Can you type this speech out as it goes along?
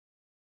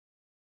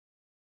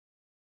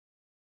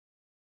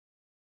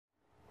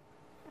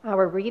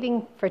Our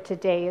reading for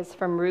today is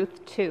from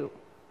Ruth 2.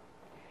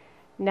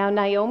 Now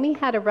Naomi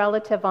had a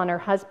relative on her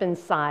husband's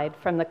side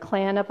from the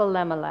clan of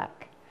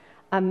Elimelech,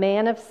 a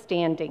man of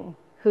standing,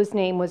 whose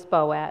name was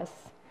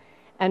Boaz.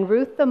 And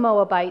Ruth the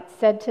Moabite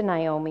said to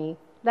Naomi,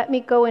 "Let me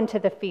go into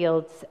the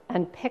fields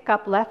and pick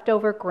up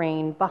leftover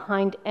grain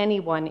behind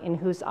anyone in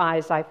whose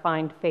eyes I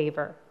find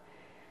favor."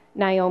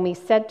 Naomi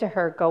said to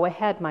her, "Go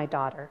ahead, my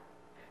daughter."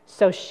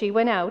 So she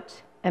went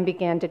out and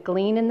began to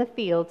glean in the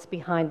fields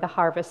behind the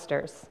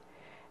harvesters.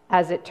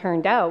 As it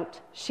turned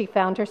out, she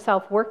found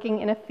herself working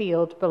in a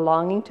field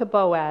belonging to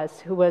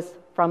Boaz, who was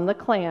from the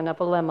clan of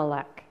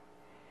Elimelech.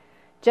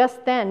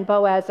 Just then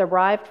Boaz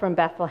arrived from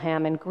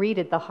Bethlehem and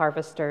greeted the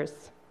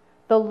harvesters.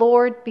 "The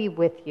Lord be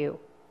with you."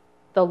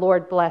 "The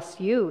Lord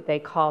bless you," they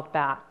called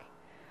back.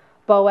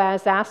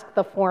 Boaz asked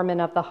the foreman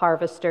of the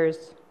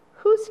harvesters,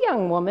 "Whose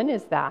young woman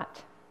is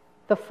that?"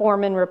 The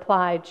foreman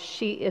replied,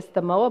 "She is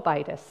the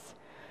Moabitess,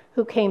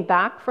 who came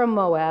back from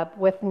Moab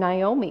with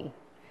Naomi.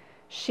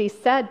 She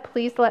said,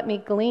 'Please let me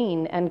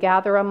glean and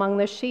gather among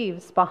the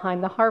sheaves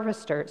behind the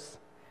harvesters.'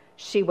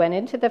 She went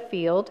into the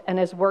field and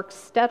has worked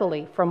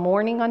steadily from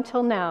morning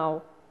until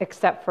now,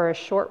 except for a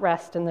short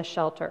rest in the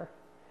shelter."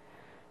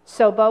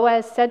 So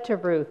Boaz said to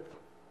Ruth,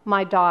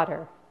 "My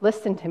daughter,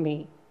 listen to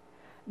me.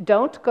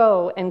 Don't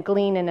go and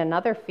glean in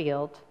another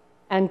field,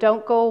 and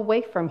don't go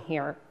away from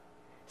here.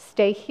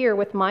 Stay here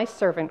with my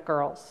servant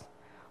girls.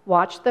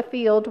 Watch the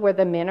field where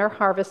the men are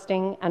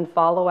harvesting and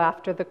follow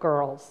after the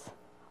girls.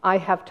 I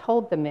have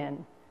told the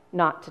men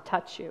not to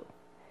touch you.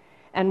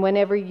 And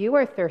whenever you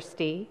are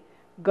thirsty,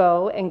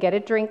 go and get a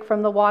drink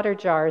from the water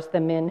jars the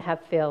men have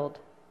filled."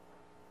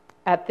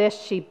 At this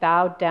she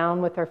bowed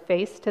down with her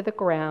face to the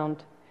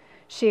ground.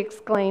 She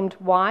exclaimed,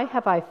 "Why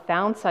have I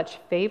found such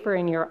favor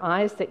in your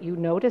eyes that you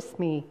notice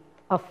me,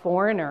 a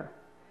foreigner?"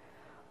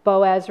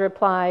 Boaz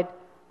replied,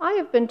 "I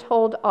have been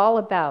told all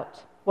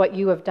about what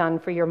you have done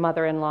for your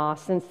mother-in-law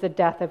since the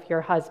death of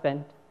your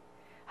husband,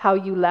 how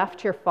you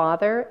left your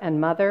father and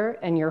mother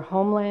and your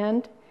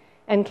homeland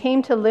and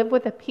came to live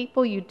with a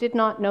people you did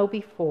not know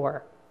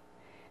before.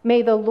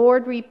 May the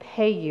Lord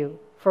repay you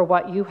for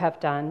what you have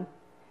done.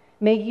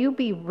 May you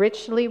be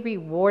richly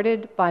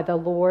rewarded by the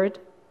Lord,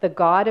 the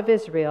God of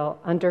Israel,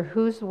 under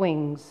whose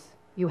wings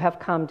you have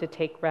come to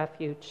take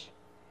refuge."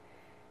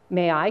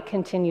 "May I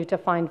continue to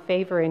find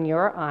favor in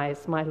your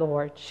eyes, my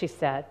Lord," she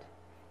said.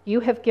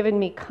 "You have given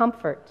me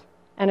comfort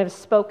and have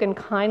spoken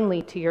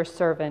kindly to your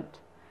servant,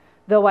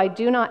 though I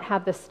do not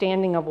have the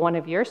standing of one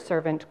of your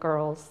servant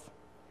girls."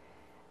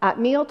 At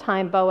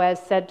mealtime, Boaz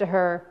said to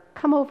her,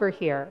 "Come over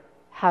here,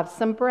 have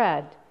some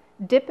bread,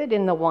 dip it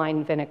in the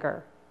wine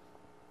vinegar."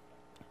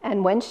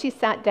 And when she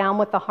sat down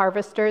with the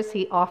harvesters,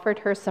 he offered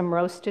her some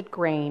roasted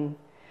grain.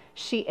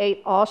 She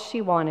ate all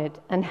she wanted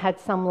and had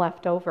some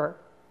left over.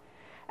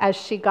 As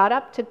she got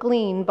up to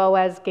glean,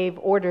 Boaz gave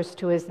orders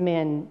to his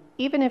men,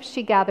 "Even if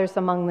she gathers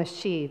among the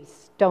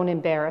sheaves, don't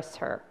embarrass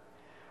her.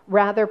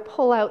 Rather,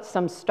 pull out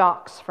some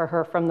stalks for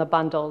her from the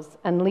bundles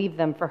and leave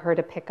them for her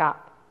to pick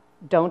up.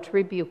 Don't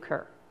rebuke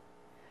her."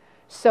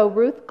 So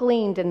Ruth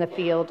gleaned in the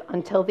field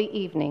until the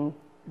evening.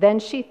 Then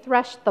she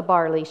threshed the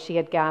barley she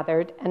had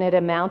gathered, and it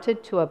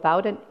amounted to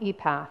about an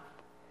ephah.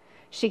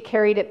 She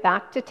carried it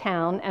back to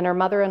town, and her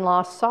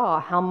mother-in-law saw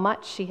how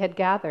much she had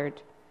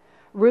gathered.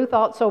 Ruth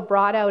also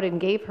brought out and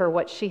gave her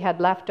what she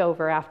had left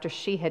over after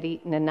she had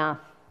eaten enough.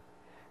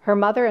 Her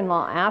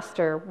mother-in-law asked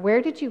her,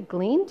 "Where did you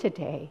glean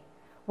today?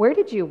 Where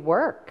did you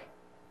work?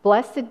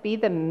 Blessed be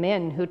the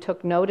men who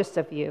took notice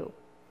of you."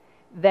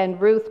 Then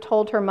Ruth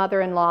told her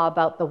mother-in-law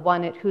about the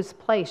one at whose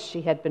place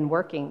she had been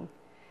working.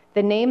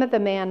 "The name of the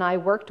man I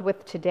worked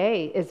with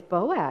today is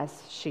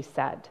Boaz," she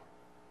said.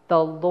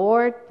 "The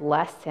Lord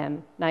bless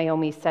him,"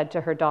 Naomi said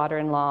to her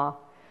daughter-in-law.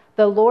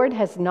 "The Lord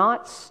has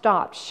not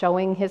stopped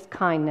showing his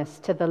kindness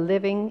to the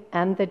living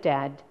and the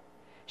dead."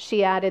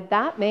 She added,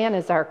 "That man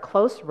is our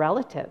close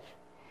relative.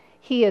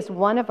 He is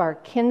one of our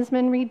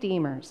kinsman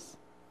redeemers."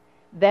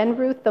 Then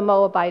Ruth the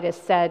Moabitess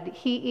said,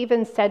 "He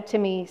even said to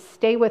me,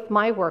 'Stay with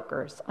my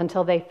workers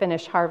until they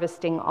finish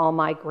harvesting all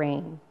my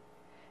grain.'"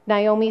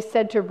 Naomi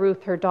said to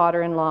Ruth, her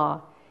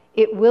daughter-in-law,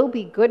 "It will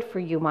be good for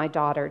you, my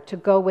daughter, to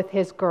go with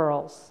his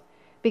girls,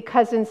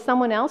 because in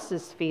someone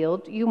else's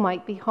field you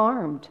might be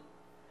harmed."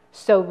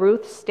 So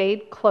Ruth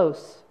stayed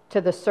close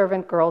to the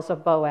servant girls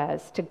of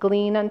Boaz to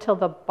glean until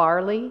the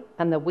barley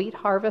and the wheat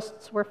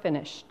harvests were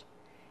finished,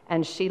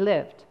 and she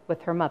lived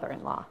with her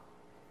mother-in-law.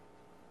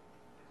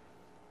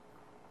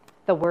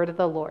 The word of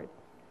the Lord.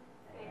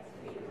 Thanks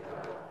be to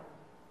God.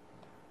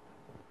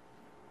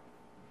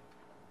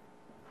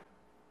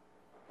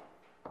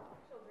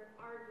 Children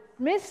are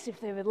dismissed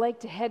if they would like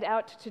to head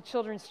out to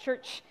Children's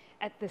Church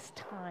at this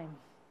time.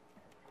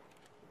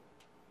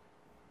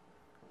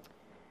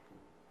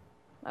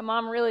 My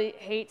mom really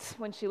hates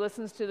when she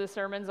listens to the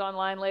sermons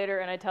online later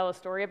and I tell a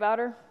story about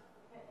her.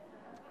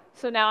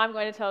 So now I'm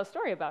going to tell a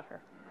story about her.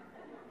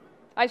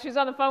 She was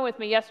on the phone with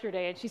me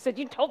yesterday and she said,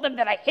 "You told them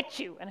that I hit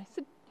you." And I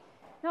said,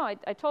 "No, I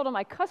told them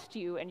I cussed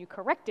you and you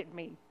corrected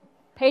me.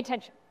 Pay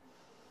attention."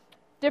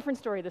 Different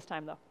story this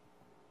time, though.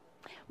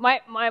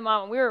 My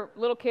mom, when we were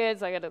little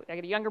kids, I have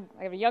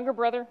a younger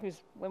brother who's,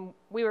 when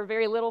we were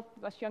very little,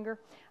 much younger.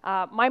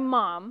 My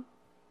mom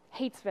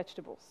hates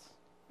vegetables.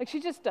 Like, she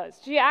just does.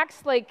 She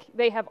acts like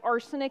they have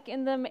arsenic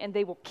in them and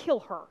they will kill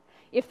her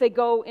if they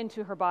go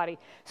into her body.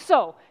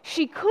 So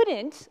she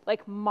couldn't,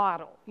 like,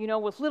 model. You know,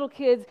 with little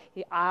kids,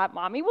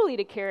 Mommy will eat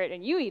a carrot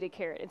and you eat a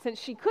carrot. And since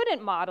she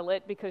couldn't model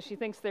it because she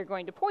thinks they're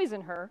going to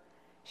poison her,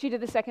 she did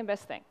the second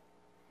best thing.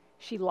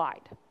 She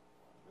lied,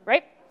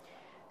 right?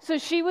 So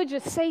she would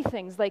just say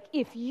things like,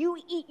 if you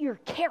eat your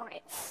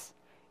carrots,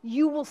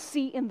 you will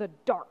see in the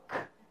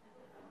dark.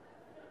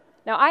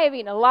 Now, I have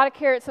eaten a lot of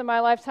carrots in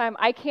my lifetime.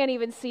 I can't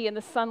even see in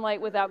the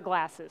sunlight without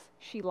glasses.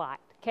 She lied,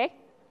 okay?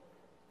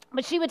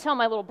 But she would tell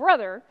my little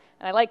brother,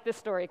 and I like this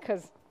story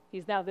because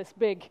he's now this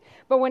big,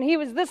 but when he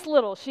was this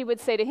little, she would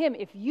say to him,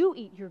 if you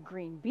eat your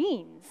green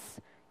beans,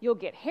 you'll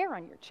get hair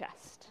on your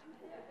chest.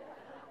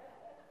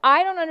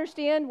 I don't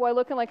understand why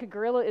looking like a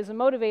gorilla is a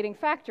motivating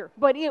factor,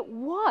 but it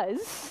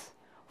was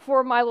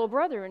for my little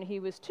brother, and he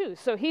was 2.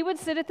 So he would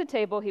sit at the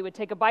table, he would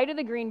take a bite of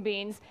the green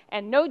beans,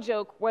 and no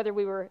joke, whether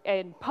we were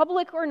in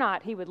public or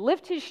not, he would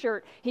lift his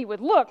shirt, he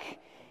would look,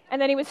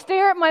 and then he would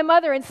stare at my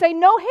mother and say,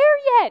 no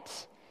hair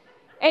yet.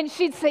 And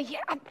she'd say, yeah,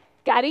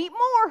 gotta eat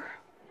more.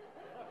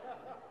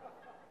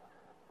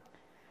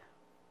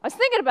 I was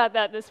thinking about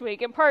that this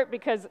week, in part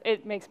because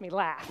it makes me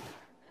laugh,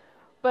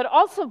 but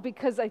also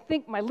because I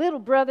think my little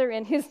brother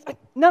and his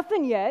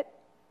nothing yet,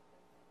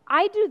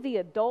 I do the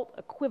adult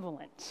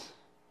equivalent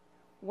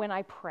when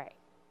I pray.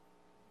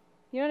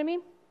 You know what I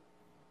mean?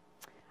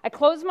 I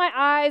close my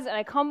eyes and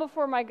I come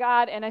before my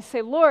God and I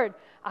say, Lord,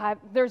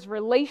 there's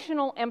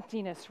relational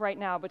emptiness right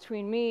now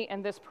between me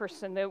and this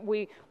person, that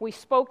we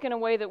spoke in a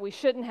way that we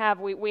shouldn't have.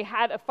 We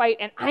had a fight,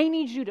 and I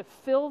need you to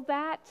fill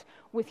that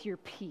with your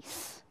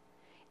peace.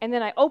 And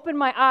then I open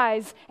my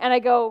eyes and I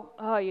go,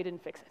 oh, you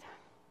didn't fix it.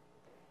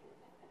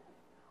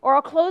 Or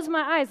I'll close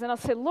my eyes and I'll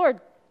say, Lord,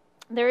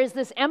 there is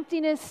this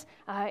emptiness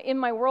in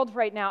my world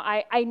right now.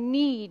 I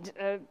need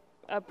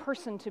a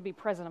person to be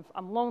present.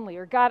 I'm lonely.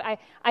 Or God, I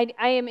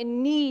am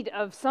in need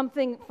of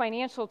something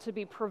financial to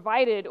be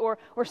provided, or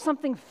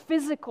something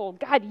physical.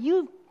 God,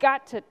 you've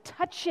got to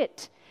touch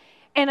it.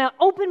 And I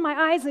open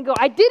my eyes and go,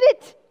 I did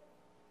it.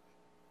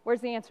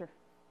 Where's the answer?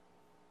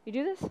 You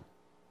do this?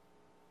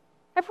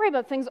 I pray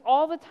about things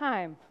all the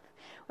time.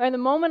 And the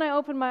moment I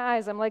open my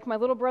eyes, I'm like my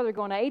little brother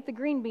going, I ate the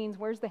green beans,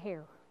 where's the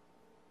hair?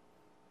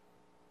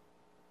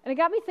 And it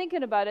got me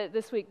thinking about it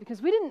this week,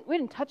 because we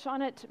didn't touch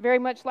on it very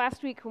much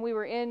last week when we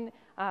were in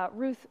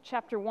Ruth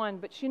chapter 1.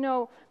 But you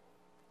know,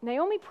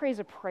 Naomi prays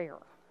a prayer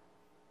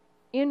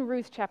in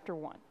Ruth chapter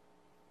 1.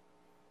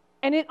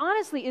 And it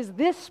honestly is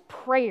this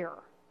prayer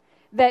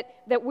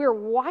that we're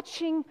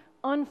watching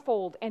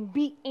unfold and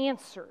be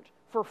answered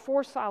for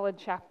 4 solid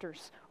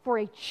chapters, for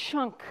a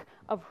chunk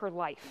of her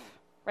life.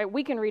 Right?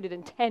 We can read it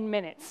in 10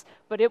 minutes,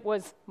 but it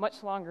was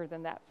much longer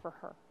than that for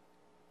her.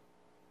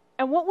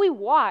 And what we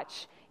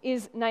watch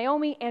is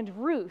Naomi and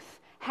Ruth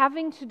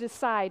having to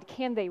decide,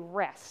 can they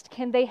rest?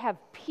 Can they have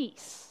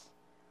peace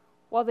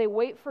while they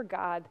wait for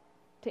God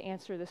to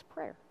answer this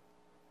prayer?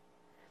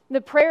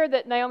 The prayer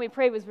that Naomi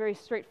prayed was very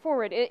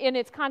straightforward. In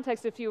its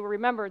context, if you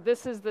remember,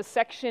 this is the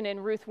section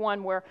in Ruth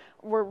 1 where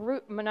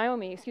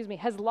Naomi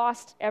has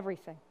lost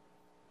everything.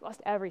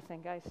 Lost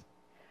everything, guys.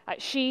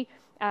 She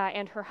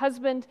and her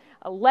husband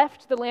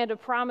left the land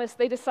of promise.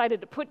 They decided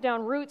to put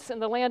down roots in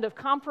the land of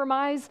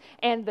compromise,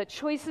 and the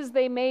choices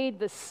they made,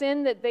 the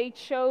sin that they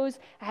chose,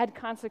 had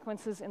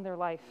consequences in their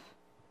life.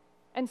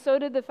 And so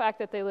did the fact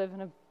that they live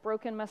in a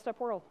broken, messed up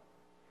world.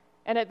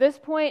 And at this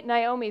point,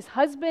 Naomi's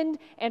husband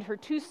and her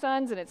 2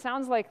 sons, and it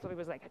sounds like it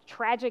was like a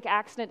tragic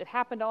accident. It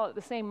happened all at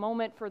the same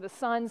moment for the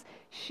sons.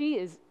 She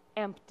is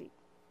empty.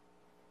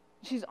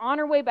 She's on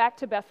her way back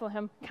to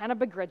Bethlehem, kind of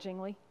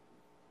begrudgingly.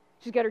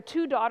 She's got her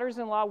 2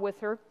 daughters-in-law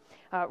with her,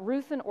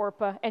 Ruth and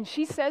Orpah, and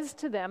she says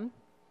to them,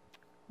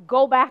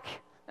 go back,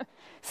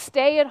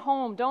 stay at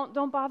home,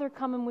 don't bother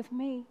coming with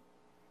me.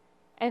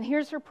 And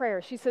here's her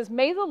prayer. She says,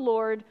 may the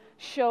Lord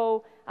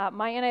show,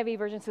 my NIV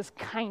version says,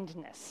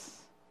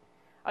 kindness.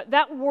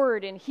 That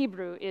word in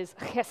Hebrew is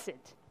chesed,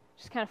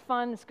 which is kind of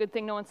fun. It's a good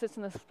thing no one sits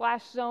in the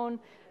splash zone,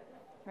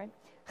 right?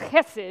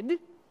 Chesed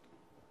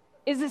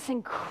is this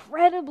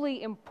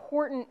incredibly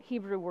important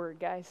Hebrew word,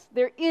 guys.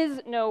 There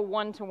is no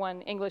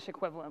one-to-one English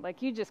equivalent.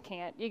 Like, you just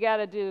can't. You got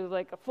to do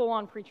like a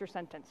full-on preacher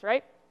sentence,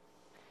 right?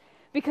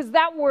 Because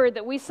that word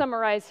that we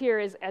summarize here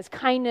is as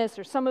kindness,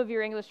 or some of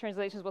your English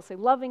translations will say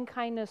loving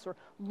kindness or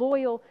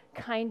loyal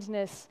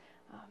kindness.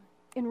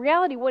 In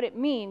reality, what it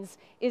means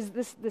is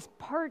this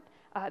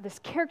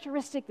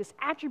characteristic, this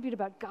attribute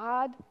about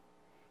God,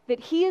 that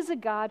He is a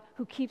God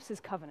who keeps His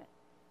covenant.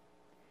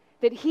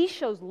 That He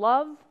shows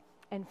love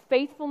and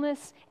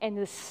faithfulness and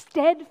the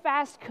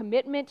steadfast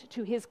commitment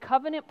to His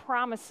covenant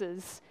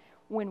promises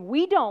when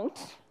we don't,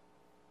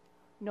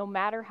 no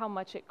matter how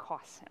much it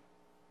costs Him.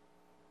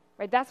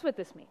 Right? That's what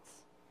this means.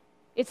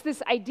 It's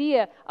this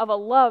idea of a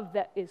love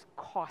that is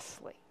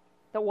costly.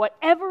 That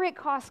whatever it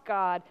costs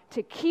God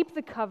to keep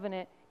the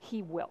covenant,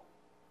 He will.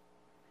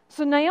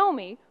 So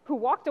Naomi, who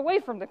walked away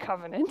from the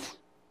covenant,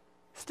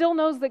 still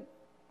knows that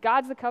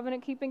God's the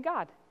covenant-keeping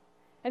God.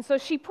 And so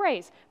she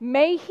prays,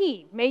 may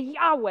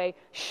Yahweh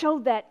show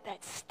that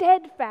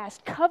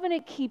steadfast,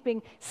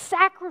 covenant-keeping,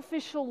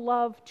 sacrificial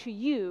love to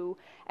you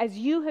as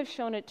you have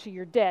shown it to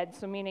your dead,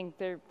 so meaning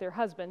their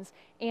husbands,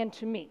 and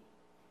to me.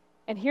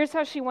 And here's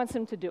how she wants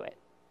him to do it.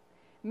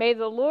 May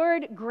the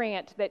Lord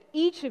grant that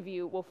each of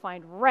you will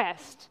find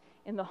rest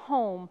in the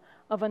home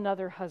of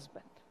another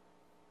husband.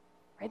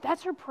 Right?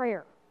 That's her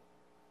prayer.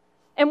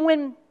 And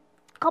when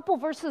a couple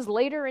verses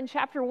later in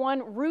chapter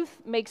 1, Ruth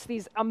makes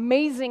these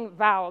amazing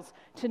vows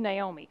to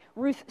Naomi.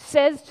 Ruth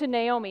says to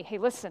Naomi, hey,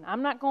 listen,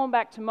 I'm not going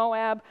back to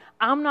Moab.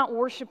 I'm not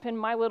worshiping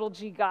my little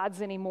g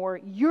gods anymore.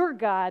 Your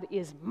God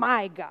is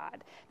my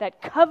God.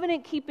 That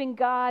covenant-keeping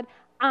God,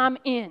 I'm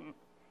in.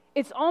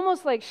 It's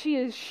almost like she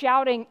is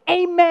shouting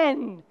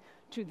amen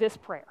to this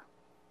prayer,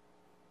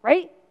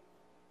 right?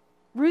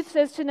 Ruth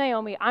says to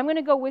Naomi, I'm going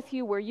to go with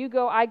you. Where you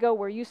go, I go.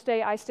 Where you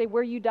stay, I stay.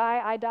 Where you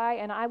die, I die.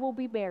 And I will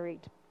be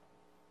married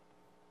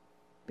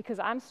because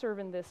I'm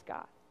serving this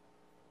God.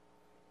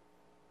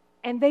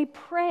 And they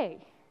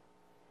pray,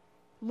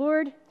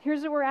 Lord,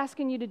 here's what we're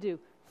asking you to do.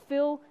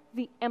 Fill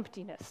the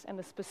emptiness. And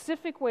the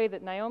specific way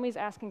that Naomi's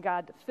asking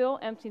God to fill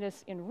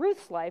emptiness in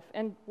Ruth's life,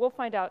 and we'll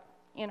find out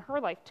in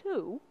her life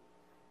too,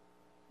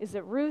 is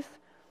that Ruth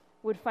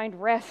would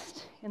find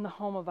rest in the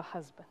home of a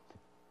husband.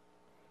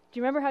 Do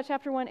you remember how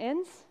chapter 1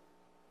 ends?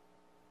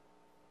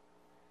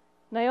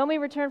 Naomi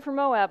returned from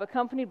Moab,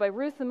 accompanied by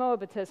Ruth the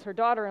Moabitess, her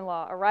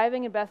daughter-in-law,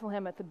 arriving in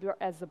Bethlehem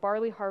as the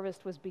barley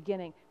harvest was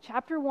beginning.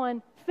 Chapter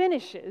 1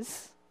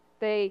 finishes,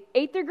 they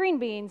ate their green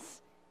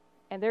beans,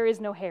 and there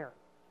is no hair,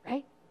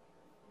 right?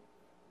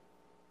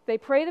 They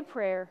pray the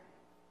prayer,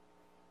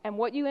 and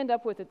what you end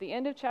up with at the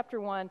end of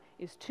chapter 1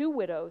 is 2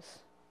 widows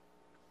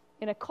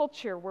in a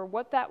culture where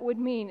what that would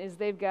mean is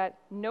they've got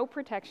no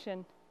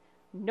protection,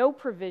 no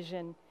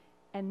provision,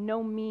 and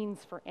no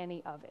means for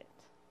any of it.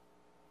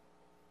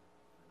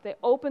 They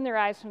open their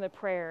eyes from the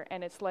prayer,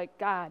 and it's like,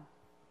 God,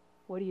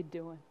 what are you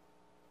doing?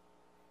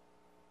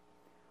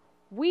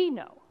 We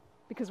know,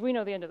 because we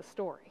know the end of the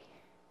story,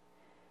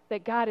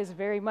 that God is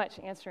very much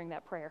answering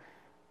that prayer.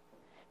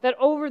 That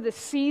over the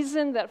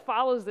season that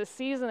follows the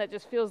season that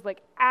just feels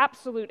like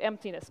absolute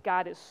emptiness,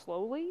 God is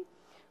slowly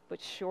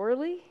but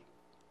surely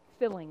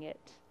filling it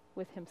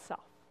with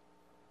himself.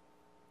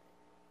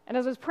 And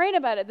as I was praying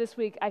about it this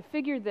week, I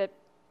figured that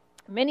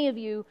many of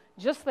you,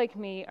 just like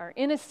me, are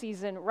in a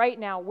season right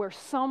now where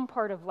some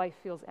part of life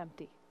feels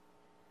empty.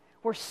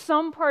 Where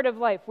some part of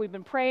life we've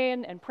been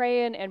praying and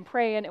praying and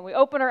praying, and we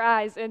open our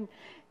eyes and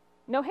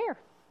no hair.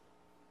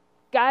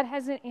 God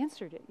hasn't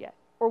answered it yet,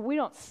 or we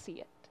don't see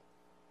it.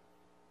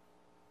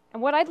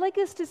 And what I'd like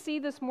us to see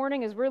this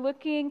morning as we're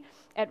looking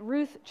at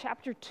Ruth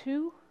chapter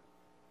 2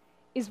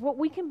 is what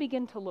we can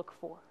begin to look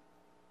for.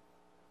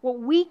 What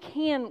we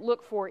can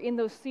look for in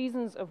those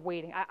seasons of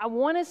waiting. I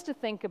want us to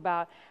think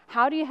about,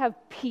 how do you have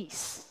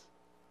peace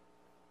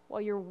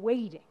while you're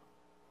waiting?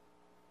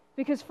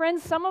 Because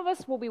friends, some of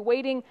us will be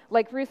waiting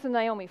like Ruth and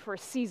Naomi for a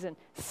season.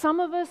 Some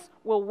of us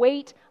will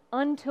wait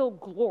until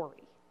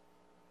glory.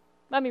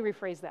 Let me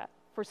rephrase that.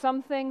 For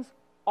some things,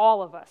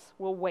 all of us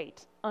will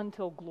wait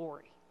until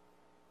glory.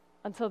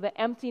 Until the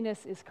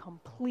emptiness is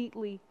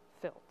completely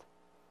filled.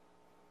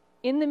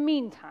 In the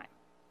meantime,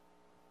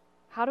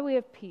 how do we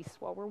have peace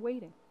while we're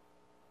waiting?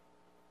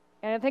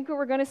 And I think what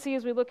we're going to see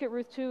as we look at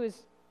Ruth 2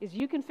 is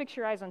you can fix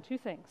your eyes on 2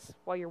 things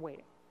while you're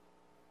waiting.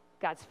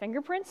 God's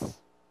fingerprints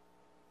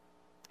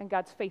and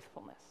God's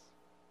faithfulness.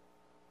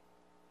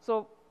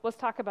 So let's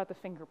talk about the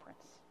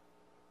fingerprints.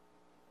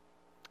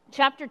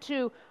 Chapter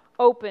 2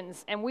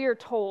 opens, and we are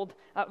told,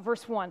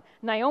 verse 1,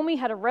 Naomi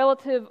had a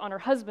relative on her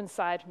husband's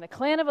side from the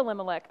clan of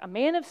Elimelech, a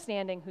man of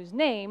standing whose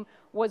name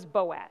was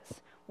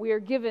Boaz. We are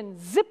given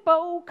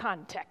Zippo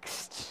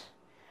context.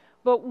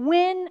 But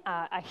when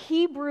a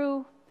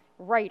Hebrew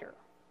writer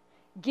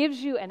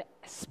gives you a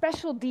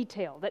special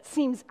detail that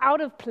seems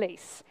out of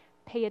place,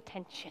 pay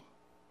attention,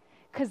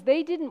 because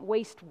they didn't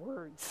waste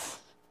words.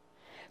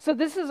 So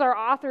this is our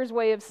author's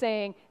way of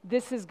saying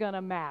this is going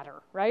to matter,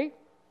 right?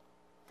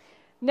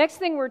 Next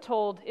thing we're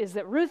told is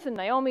that Ruth and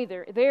Naomi,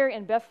 they're there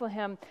in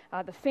Bethlehem.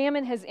 The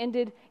famine has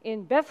ended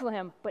in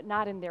Bethlehem, but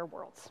not in their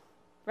worlds,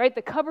 right?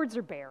 The cupboards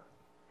are bare.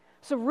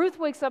 So Ruth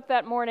wakes up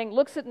that morning,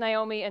 looks at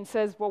Naomi, and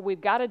says, well, we've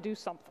got to do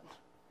something.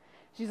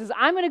 She says,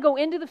 I'm going to go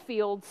into the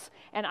fields,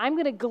 and I'm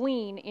going to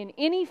glean in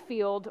any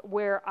field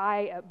where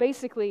I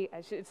basically,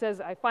 it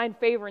says, I find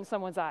favor in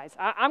someone's eyes.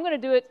 I'm going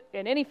to do it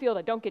in any field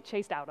I don't get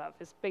chased out of,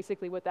 is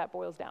basically what that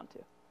boils down to.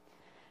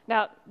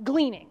 Now,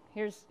 gleaning,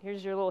 here's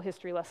your little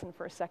history lesson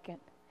for a second.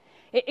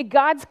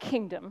 God's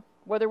kingdom,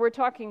 whether we're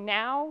talking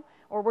now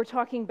or we're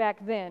talking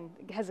back then,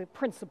 has a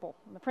principle.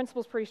 And the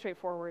principle is pretty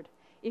straightforward.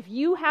 If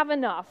you have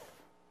enough,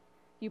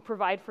 you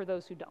provide for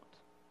those who don't.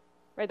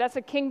 Right? That's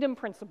a kingdom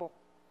principle.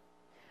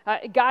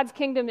 God's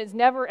kingdom is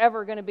never,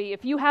 ever going to be,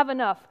 if you have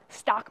enough,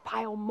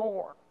 stockpile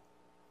more.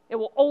 It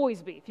will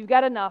always be, if you've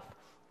got enough,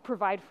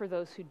 provide for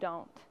those who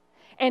don't.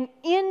 And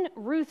in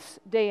Ruth's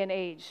day and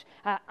age,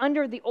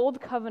 under the Old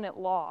Covenant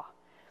law,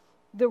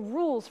 the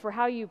rules for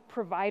how you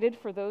provided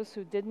for those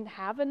who didn't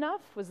have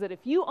enough was that if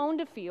you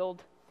owned a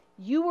field,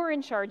 you were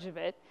in charge of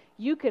it,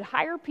 you could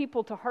hire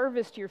people to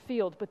harvest your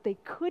field, but they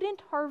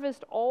couldn't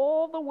harvest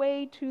all the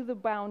way to the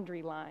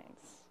boundary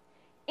lines.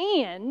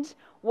 And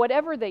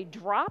whatever they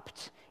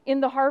dropped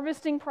in the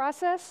harvesting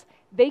process,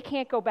 they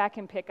can't go back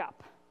and pick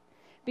up.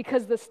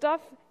 Because the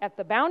stuff at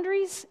the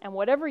boundaries and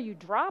whatever you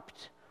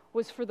dropped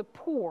was for the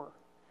poor,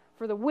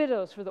 for the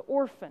widows, for the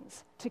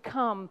orphans to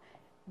come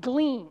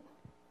glean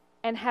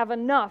and have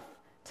enough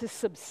to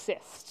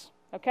subsist.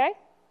 Okay?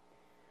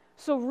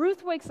 So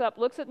Ruth wakes up,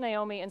 looks at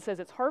Naomi, and says,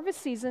 it's harvest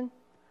season.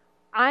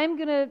 I'm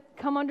going to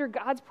come under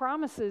God's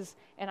promises,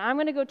 and I'm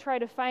going to go try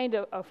to find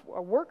a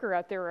worker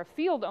out there, or a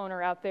field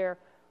owner out there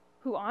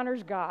who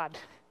honors God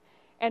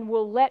and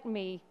will let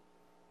me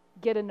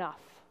get enough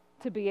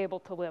to be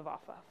able to live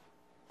off of.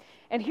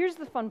 And here's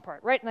the fun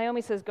part, right?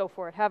 Naomi says, go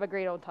for it. Have a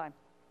great old time.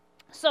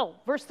 So,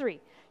 verse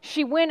 3,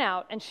 she went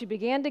out and she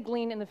began to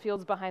glean in the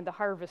fields behind the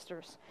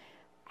harvesters.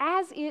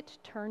 As it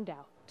turned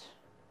out,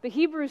 the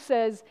Hebrew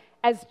says,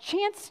 as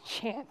chance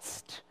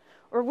chanced,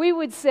 or we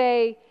would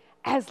say,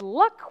 as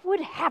luck would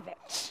have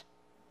it,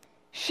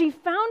 she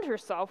found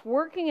herself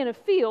working in a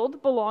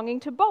field belonging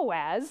to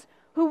Boaz,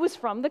 who was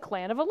from the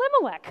clan of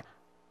Elimelech.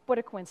 What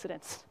a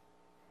coincidence.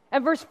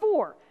 And verse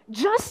 4,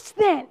 just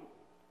then,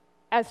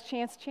 as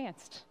chance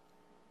chanced,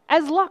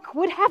 as luck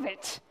would have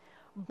it,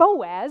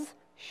 Boaz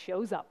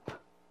shows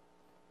up.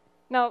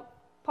 Now,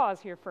 pause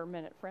here for a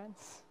minute,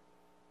 friends.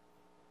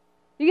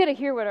 You got to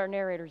hear what our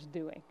narrator's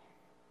doing.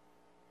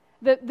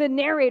 The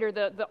narrator,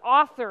 the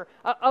author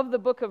of the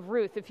book of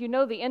Ruth, if you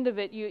know the end of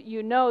it,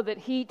 you know that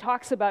he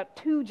talks about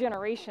 2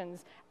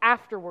 generations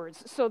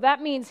afterwards. So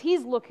that means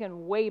he's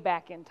looking way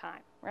back in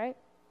time, right?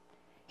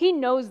 He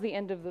knows the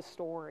end of the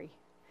story.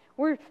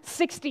 We're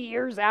 60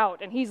 years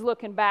out, and he's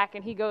looking back,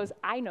 and he goes,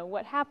 I know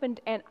what happened,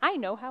 and I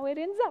know how it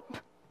ends up.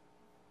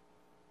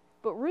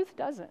 But Ruth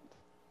doesn't.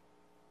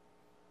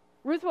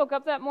 Ruth woke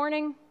up that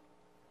morning,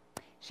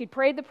 she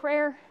prayed the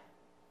prayer,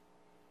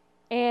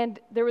 and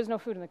there was no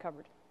food in the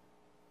cupboard.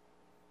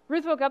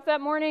 Ruth woke up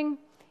that morning,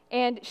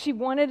 and she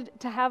wanted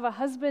to have a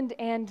husband,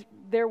 and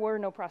there were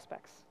no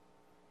prospects.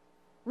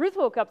 Ruth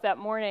woke up that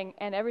morning,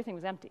 and everything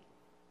was empty.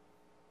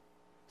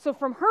 So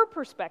from her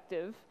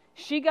perspective,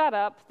 she got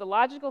up. The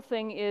logical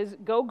thing is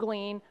go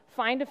glean,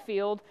 find a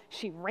field.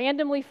 She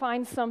randomly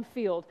finds some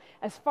field.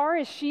 As far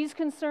as she's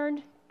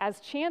concerned, as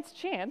chance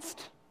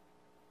chanced,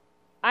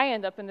 I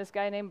end up in this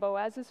guy named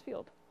Boaz's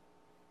field.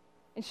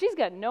 And she's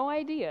got no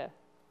idea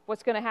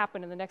what's going to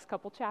happen in the next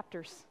couple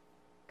chapters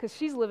because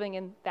she's living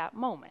in that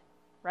moment,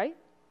 right?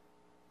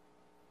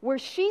 Where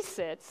she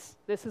sits,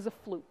 this is a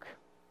fluke.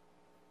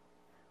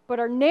 But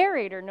our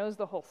narrator knows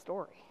the whole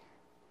story.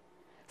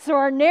 So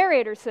our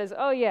narrator says,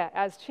 oh yeah,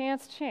 as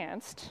chance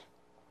chanced,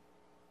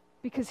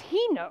 because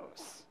he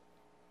knows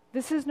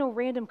this is no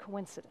random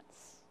coincidence.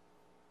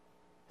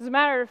 As a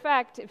matter of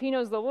fact, if he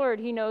knows the Lord,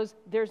 he knows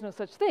there's no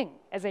such thing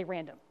as a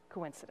random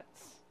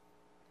coincidence.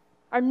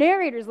 Our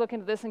narrator's looking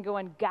at this and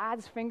going,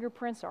 God's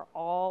fingerprints are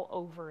all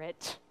over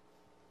it.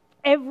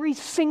 Every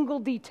single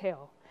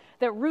detail.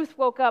 That Ruth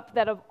woke up,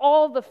 that of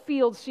all the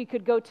fields she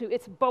could go to,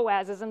 it's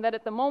Boaz's, and that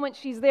at the moment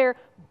she's there,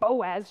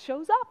 Boaz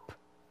shows up.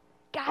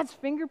 God's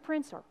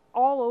fingerprints are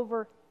all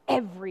over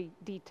every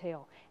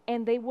detail,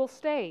 and they will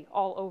stay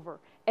all over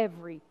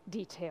every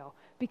detail,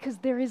 because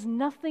there is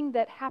nothing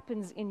that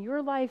happens in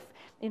your life,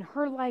 in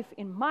her life,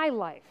 in my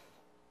life,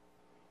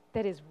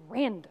 that is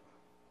random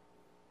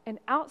and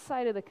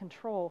outside of the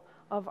control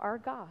of our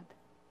God.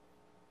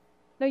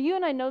 Now, you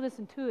and I know this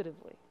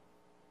intuitively.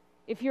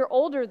 If you're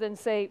older than,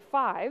 say,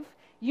 5,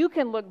 you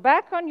can look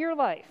back on your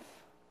life,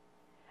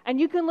 and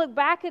you can look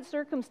back at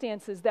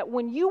circumstances that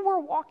when you were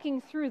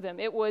walking through them,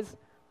 it was,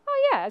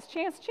 oh yeah, as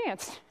chance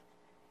chanced.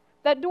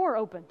 That door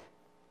opened.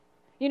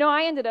 You know,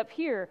 I ended up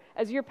here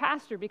as your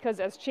pastor because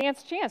as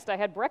chance chanced, I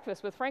had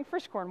breakfast with Frank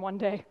Frischkorn one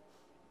day.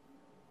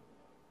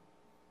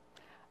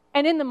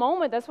 And in the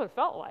moment, that's what it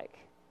felt like.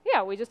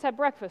 Yeah, we just had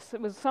breakfast.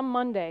 It was some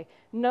Monday,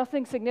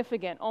 nothing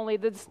significant. Only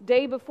the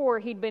day before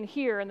he'd been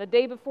here, and the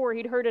day before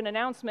he'd heard an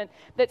announcement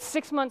that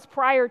 6 months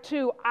prior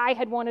to, I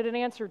had wanted an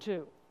answer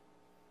to.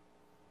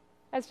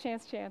 As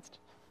chance chanced.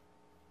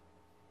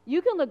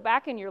 You can look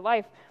back in your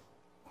life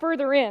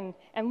further in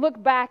and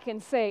look back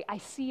and say, I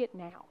see it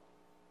now.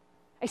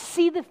 I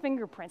see the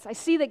fingerprints. I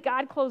see that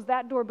God closed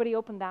that door, but he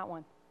opened that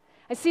one.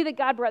 I see that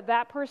God brought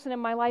that person in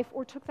my life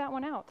or took that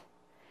one out.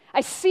 I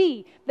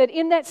see that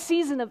in that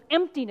season of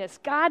emptiness,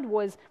 God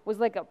was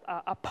like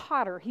a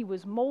potter. He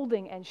was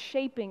molding and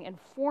shaping and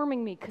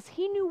forming me because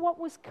he knew what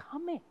was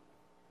coming.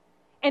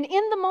 And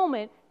in the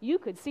moment, you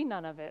could see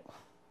none of it.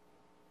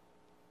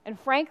 And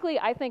frankly,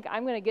 I think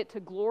I'm going to get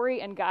to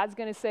glory and God's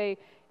going to say,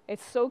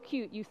 it's so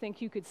cute you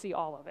think you could see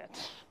all of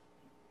it.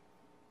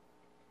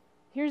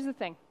 Here's the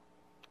thing,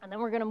 and then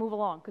we're going to move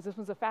along because this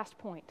one's a fast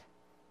point.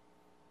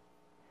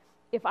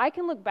 If I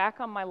can look back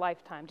on my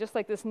lifetime, just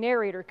like this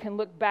narrator can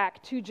look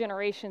back 2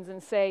 generations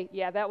and say,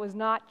 yeah, that was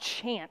not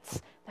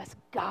chance, that's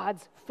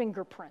God's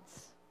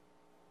fingerprints,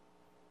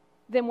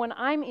 then when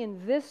I'm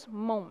in this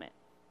moment,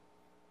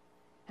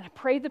 And I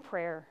prayed the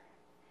prayer,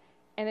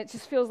 and it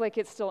just feels like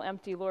it's still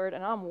empty, Lord,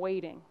 and I'm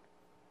waiting.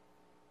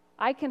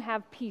 I can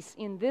have peace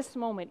in this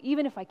moment,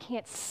 even if I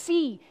can't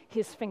see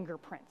his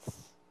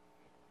fingerprints,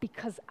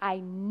 because I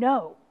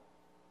know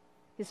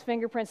his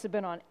fingerprints have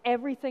been on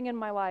everything in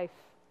my life.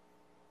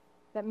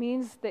 That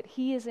means that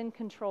he is in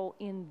control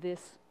in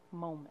this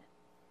moment.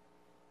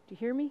 Do you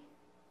hear me?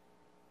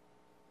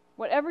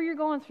 Whatever you're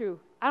going through,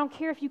 I don't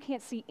care if you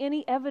can't see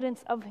any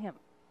evidence of him.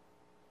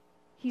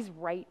 He's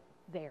right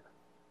there.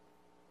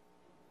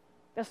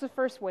 That's the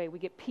first way we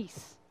get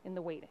peace in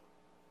the waiting.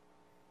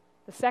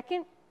 The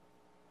second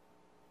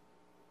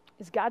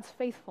is God's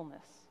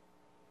faithfulness.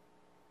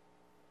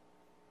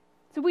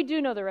 So we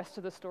do know the rest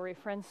of the story,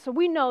 friends. So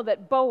we know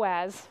that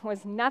Boaz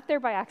was not there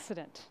by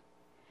accident.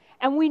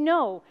 And we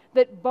know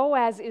that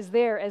Boaz is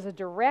there as a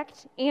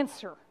direct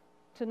answer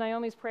to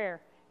Naomi's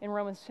prayer in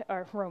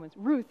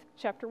Ruth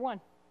chapter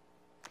 1.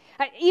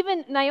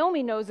 Even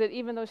Naomi knows it,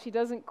 even though she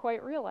doesn't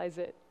quite realize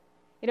it.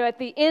 You know, at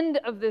the end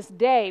of this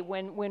day,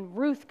 when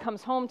Ruth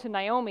comes home to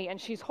Naomi and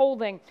she's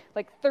holding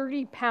like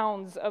 30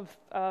 pounds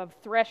of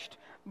threshed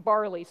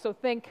barley. So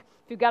think,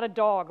 if you've got a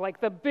dog, like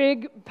the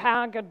big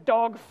bag of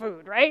dog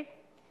food, right?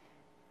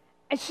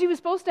 And she was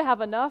supposed to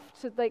have enough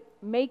to like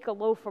make a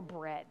loaf of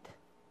bread.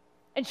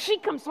 And she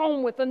comes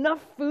home with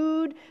enough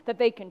food that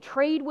they can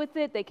trade with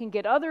it, they can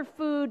get other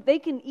food, they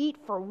can eat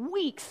for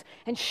weeks.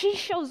 And she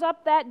shows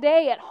up that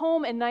day at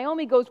home and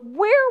Naomi goes,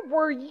 "Where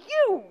were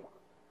you?"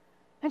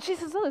 And she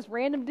says, "Oh, this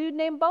random dude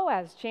named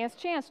Boaz, chance,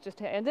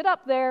 just ended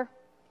up there."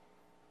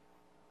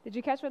 Did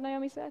you catch what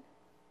Naomi said?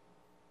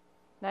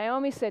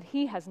 Naomi said,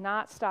 he has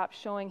not stopped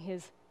showing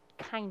his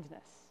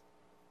kindness,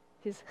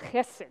 his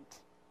chesed,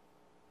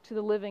 to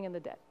the living and the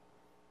dead.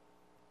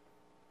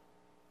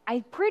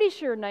 I'm pretty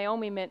sure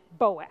Naomi meant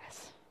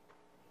Boaz.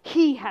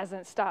 He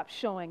hasn't stopped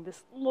showing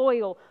this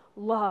loyal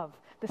love,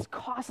 this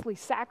costly,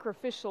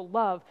 sacrificial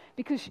love,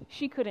 because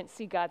she couldn't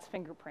see God's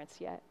fingerprints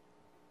yet.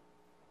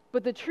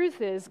 But the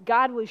truth is,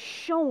 God was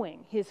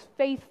showing his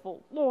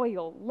faithful,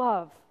 loyal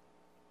love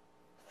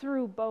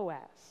through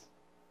Boaz.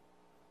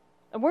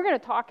 And we're going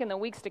to talk in the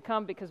weeks to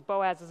come, because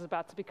Boaz is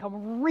about to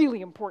become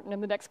really important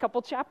in the next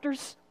couple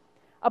chapters,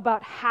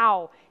 about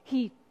how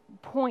he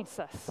points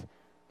us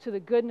to the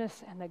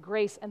goodness and the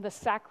grace and the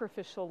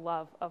sacrificial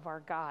love of our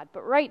God.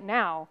 But right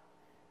now,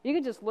 you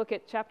can just look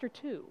at chapter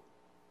 2.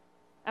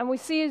 And we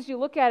see, as you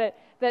look at it,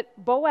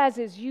 that Boaz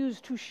is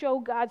used to show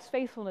God's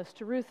faithfulness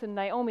to Ruth and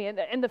Naomi.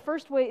 And the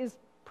first way is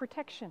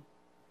protection.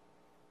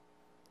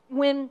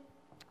 When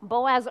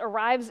Boaz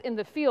arrives in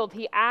the field,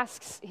 he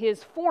asks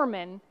his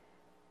foreman,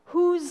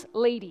 "Whose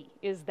lady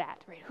is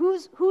that?" Right?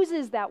 Whose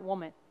is that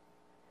woman?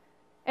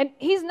 And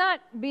he's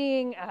not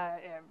being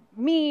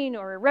mean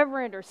or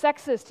irreverent or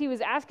sexist. He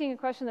was asking a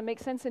question that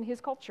makes sense in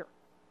his culture.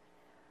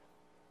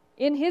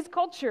 In his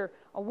culture,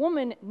 a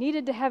woman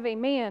needed to have a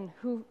man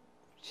who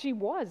she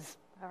was,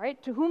 all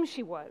right, to whom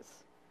she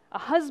was, a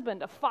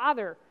husband, a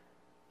father.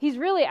 He's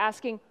really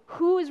asking,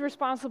 who is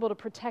responsible to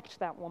protect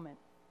that woman?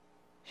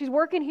 She's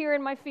working here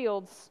in my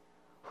fields.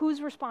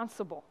 Who's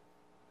responsible?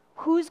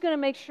 Who's going to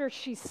make sure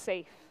she's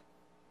safe?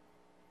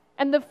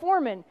 And the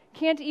foreman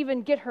can't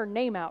even get her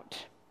name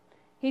out.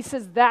 He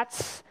says,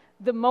 "That's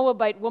the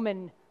Moabite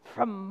woman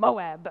from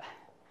Moab.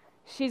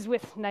 She's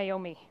with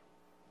Naomi."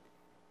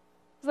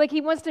 It's like he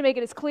wants to make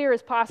it as clear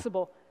as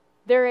possible.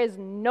 There is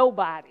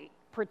nobody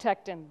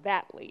protecting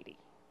that lady.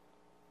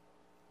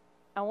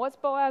 And what's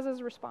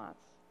Boaz's response?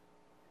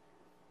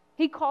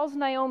 He calls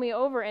Naomi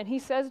over and he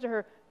says to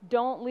her,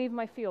 "Don't leave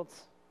my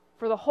fields.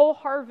 For the whole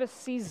harvest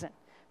season,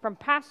 from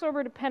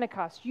Passover to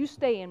Pentecost, you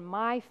stay in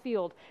my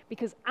field,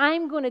 because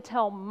I'm going to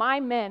tell my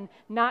men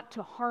not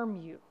to harm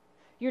you.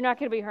 You're not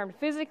going to be harmed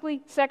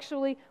physically,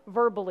 sexually,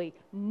 verbally.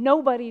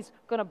 Nobody's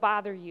going to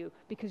bother you,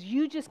 because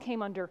you just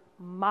came under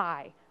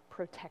my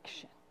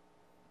protection."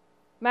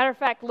 Matter of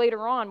fact,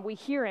 later on, we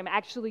hear him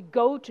actually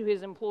go to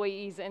his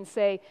employees and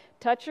say,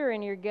 "Touch her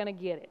and you're going to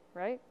get it,"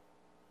 right?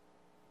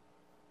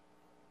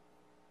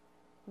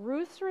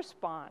 Ruth's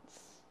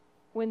response,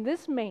 when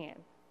this man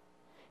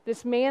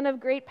of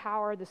great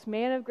power, this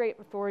man of great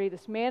authority,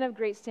 this man of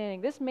great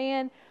standing, this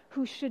man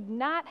who should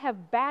not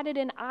have batted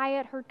an eye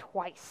at her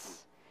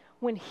twice,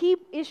 when he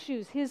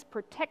issues his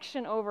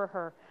protection over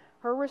her,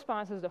 her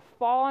response is to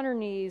fall on her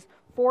knees,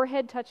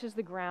 forehead touches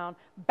the ground,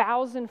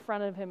 bows in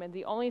front of him, and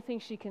the only thing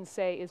she can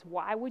say is,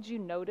 "Why would you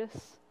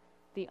notice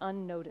the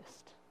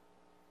unnoticed?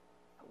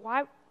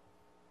 Why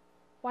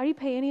do you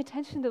pay any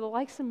attention to the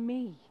likes of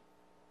me?"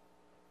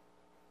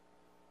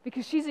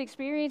 Because she's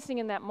experiencing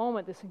in that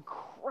moment this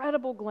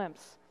incredible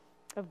glimpse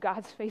of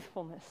God's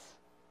faithfulness,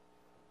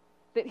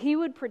 that he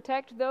would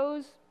protect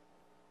those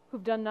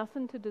who've done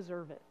nothing to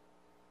deserve it.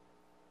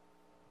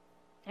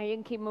 Now you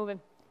can keep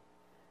moving.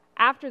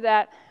 After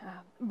that,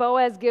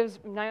 Ruth gives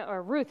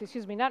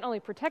not only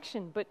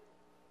protection, but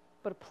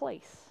a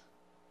place.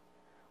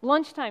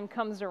 Lunchtime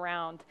comes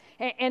around,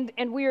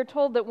 and we are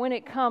told that when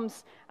it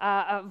comes,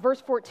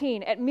 verse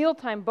 14, at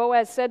mealtime,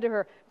 Boaz said to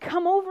her,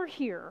 "Come over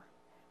here,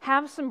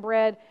 have some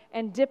bread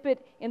and dip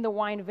it in the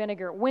wine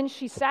vinegar. When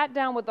she sat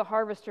down with the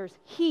harvesters,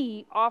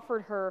 he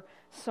offered her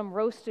some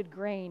roasted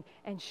grain,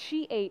 and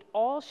she ate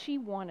all she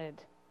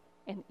wanted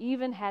and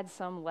even had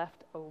some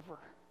left over.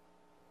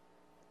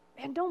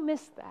 Man, don't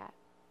miss that.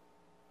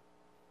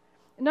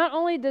 Not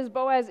only does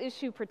Boaz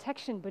issue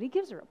protection, but he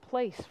gives her a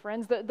place,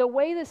 friends. The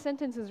way the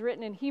sentence is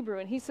written in Hebrew,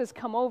 and he says,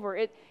 come over,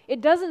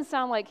 it doesn't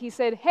sound like he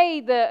said,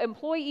 hey, the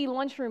employee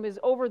lunchroom is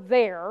over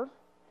there,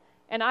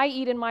 and I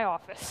eat in my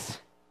office.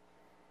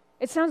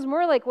 It sounds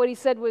more like what he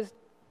said was,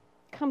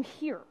 come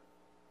here.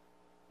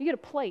 You get a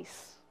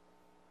place,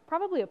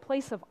 probably a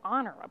place of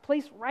honor, a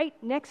place right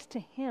next to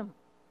him.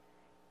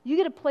 You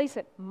get a place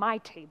at my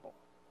table.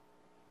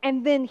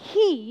 And then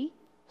he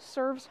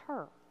serves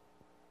her.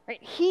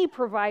 Right? He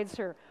provides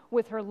her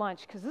with her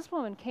lunch, because this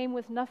woman came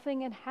with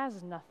nothing and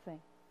has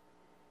nothing.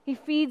 He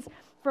feeds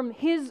from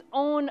his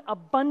own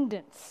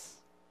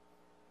abundance.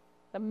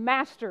 The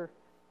master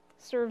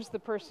serves the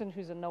person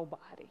who's a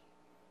nobody.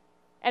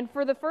 And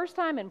for the first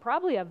time in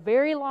probably a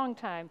very long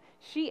time,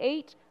 she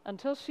ate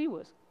until she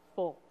was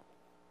full.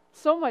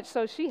 So much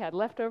so she had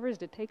leftovers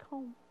to take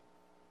home.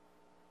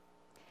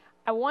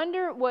 I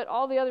wonder what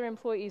all the other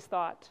employees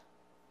thought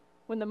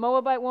when the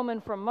Moabite woman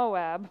from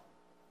Moab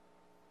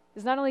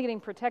is not only getting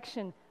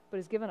protection, but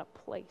is given a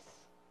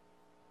place.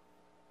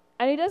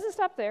 And he doesn't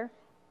stop there.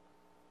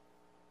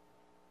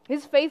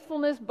 His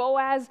faithfulness,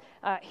 Boaz,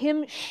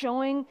 him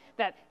showing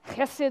that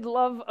chesed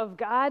love of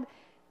God,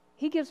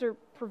 he gives her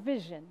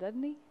provision,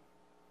 doesn't he?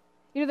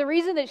 You know, the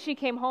reason that she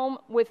came home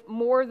with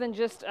more than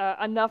just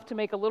enough to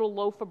make a little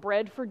loaf of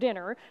bread for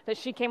dinner, that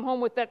she came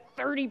home with that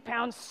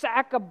 30-pound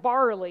sack of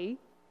barley,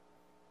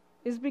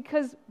 is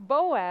because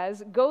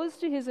Boaz goes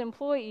to his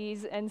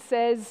employees and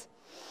says,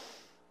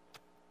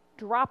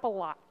 drop a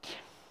lot.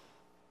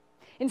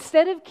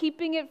 Instead of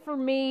keeping it for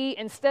me,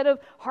 instead of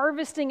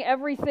harvesting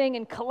everything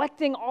and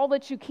collecting all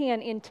that you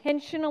can,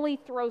 intentionally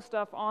throw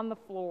stuff on the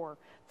floor.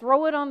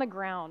 Throw it on the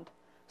ground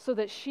so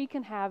that she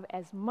can have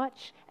as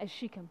much as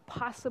she can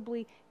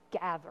possibly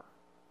gather.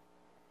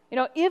 You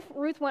know, if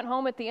Ruth went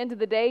home at the end of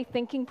the day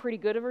thinking pretty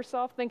good of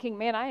herself, thinking,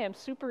 man, I am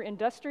super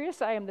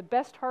industrious, I am the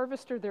best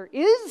harvester there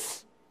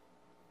is,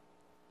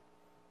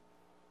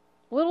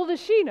 little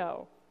does she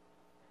know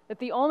that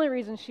the only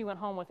reason she went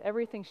home with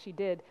everything she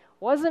did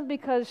wasn't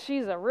because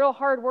she's a real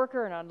hard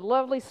worker and a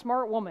lovely,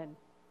 smart woman.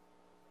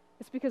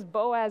 It's because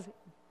Boaz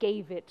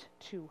gave it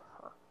to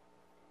her.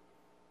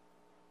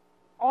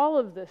 All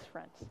of this,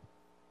 friends,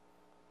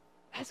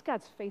 that's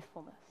God's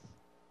faithfulness.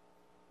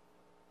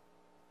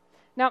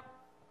 Now,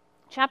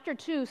 chapter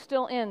 2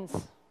 still ends.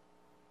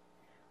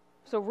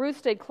 So Ruth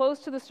stayed close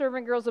to the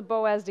servant girls of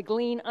Boaz to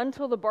glean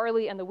until the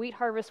barley and the wheat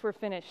harvests were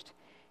finished,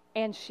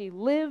 and she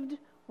lived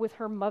with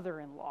her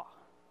mother-in-law.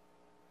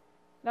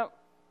 Now,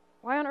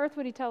 why on earth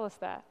would he tell us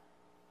that?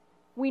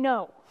 We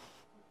know.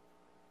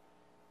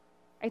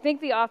 I think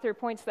the author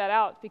points that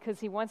out because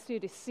he wants you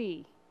to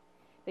see.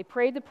 They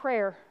prayed the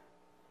prayer,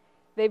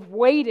 they've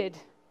waited,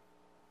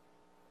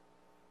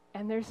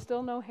 and there's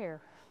still no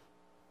hair.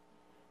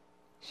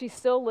 She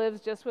still lives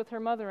just with her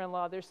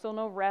mother-in-law. There's still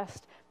no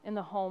rest in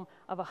the home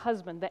of a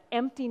husband. The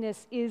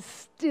emptiness is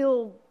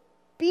still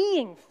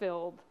being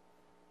filled,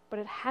 but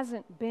it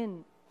hasn't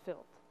been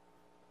filled.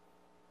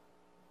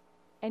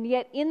 And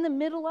yet, in the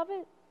middle of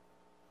it,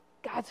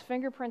 God's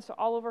fingerprints are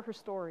all over her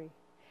story.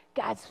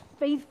 God's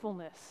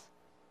faithfulness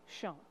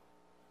shown.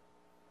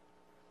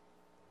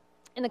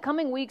 In the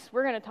coming weeks,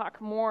 we're going to talk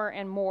more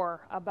and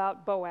more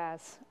about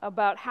Boaz,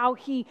 about how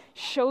he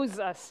shows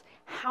us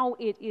how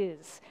it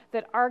is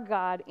that our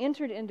God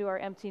entered into our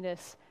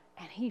emptiness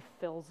and he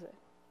fills it.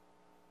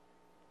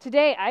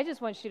 Today, I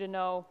just want you to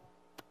know,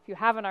 if you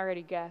haven't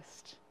already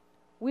guessed,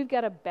 we've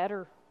got a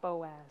better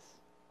Boaz.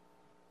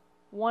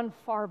 One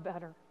far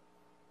better.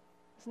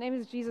 His name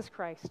is Jesus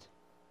Christ.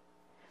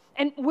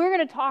 And we're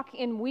going to talk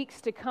in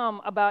weeks to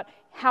come about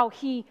how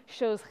he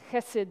shows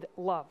chesed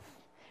love,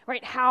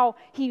 right? How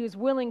he is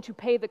willing to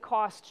pay the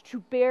cost, to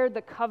bear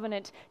the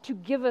covenant, to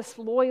give us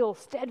loyal,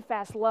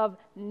 steadfast love,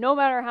 no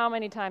matter how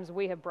many times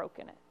we have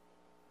broken it.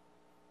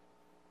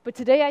 But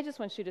today, I just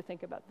want you to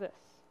think about this.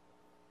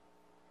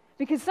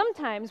 Because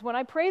sometimes when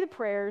I pray the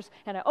prayers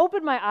and I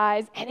open my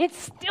eyes and it's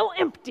still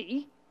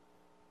empty,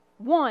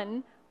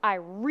 one, I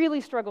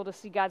really struggle to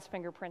see God's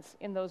fingerprints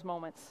in those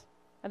moments.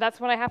 And that's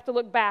when I have to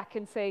look back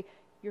and say,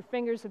 your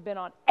fingers have been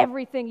on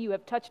everything, you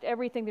have touched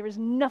everything, there is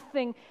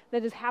nothing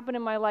that has happened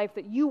in my life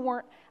that you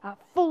weren't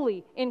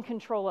fully in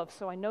control of,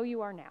 so I know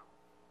you are now.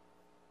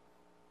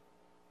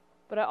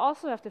 But I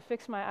also have to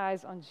fix my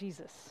eyes on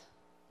Jesus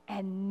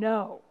and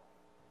know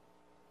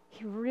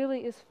he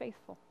really is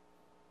faithful.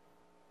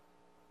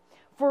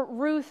 For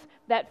Ruth,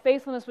 that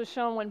faithfulness was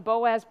shown when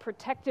Boaz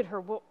protected her.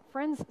 Well,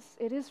 friends,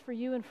 it is for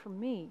you and for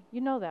me.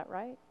 You know that,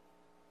 right?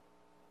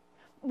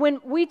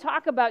 When we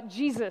talk about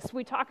Jesus,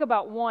 we talk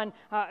about one,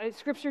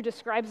 Scripture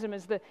describes him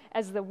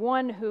as the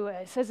one who,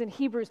 it says in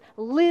Hebrews,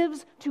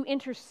 lives to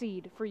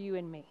intercede for you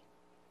and me.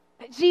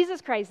 That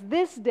Jesus Christ,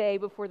 this day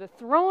before the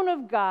throne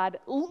of God,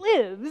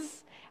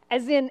 lives,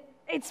 as in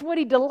it's what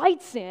he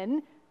delights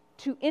in,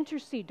 to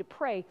intercede, to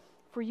pray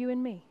for you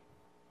and me.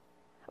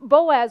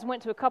 Boaz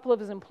went to a couple of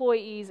his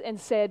employees and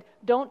said,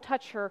 don't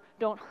touch her,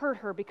 don't hurt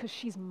her, because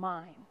she's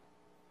mine.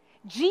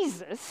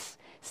 Jesus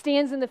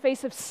stands in the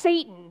face of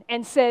Satan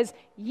and says,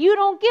 you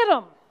don't get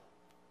them,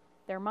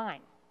 they're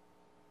mine.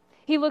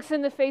 He looks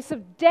in the face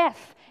of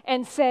death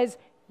and says,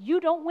 you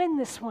don't win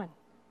this one,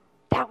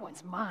 that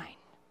one's mine.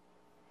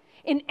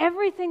 In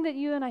everything that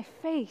you and I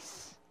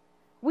face,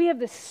 we have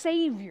the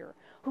Savior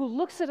who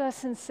looks at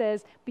us and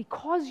says,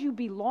 because you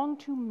belong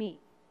to me,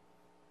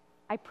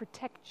 I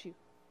protect you.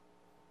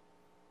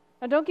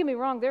 Now, don't get me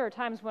wrong, there are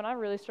times when I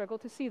really struggle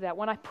to see that.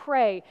 When I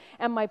pray,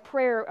 and my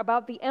prayer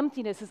about the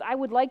emptiness is, I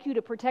would like you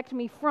to protect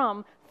me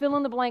from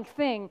fill-in-the-blank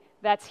thing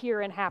that's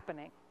here and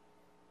happening.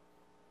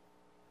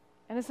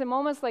 And it's in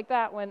moments like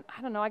that when,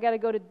 I don't know, I got to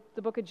go to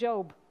the book of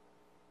Job.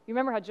 You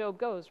remember how Job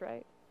goes,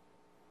 right?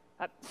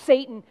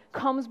 Satan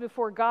comes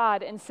before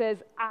God and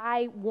says,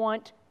 I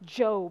want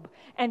Job.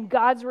 And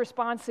God's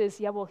response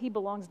is, yeah, well, he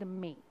belongs to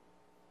me.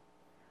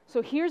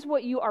 So here's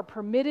what you are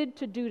permitted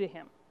to do to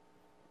him,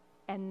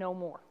 and no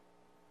more.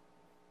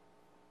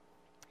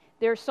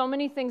 There are so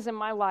many things in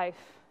my life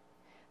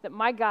that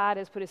my God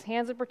has put his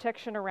hands of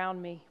protection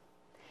around me.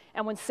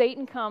 And when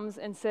Satan comes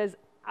and says,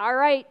 all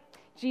right,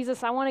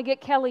 Jesus, I want to get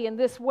Kelly in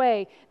this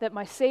way, that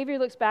my Savior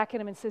looks back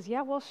at him and says,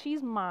 yeah, well,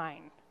 she's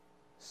mine,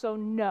 so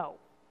no.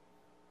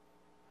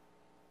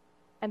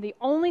 And the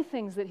only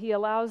things that he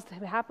allows to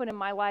happen in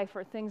my life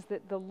are things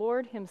that the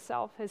Lord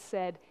himself has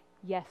said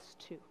yes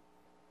to.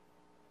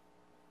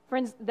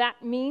 Friends,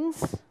 that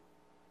means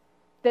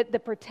that the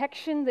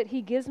protection that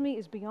he gives me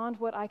is beyond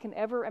what I can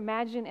ever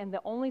imagine, and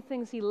the only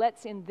things he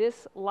lets in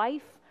this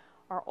life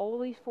are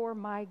only for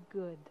my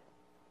good.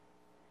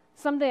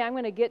 Someday I'm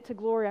going to get to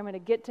glory, I'm going to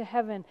get to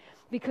heaven,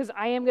 because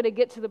I am going to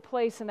get to the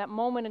place in that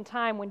moment in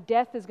time when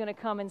death is going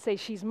to come and say,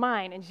 she's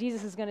mine, and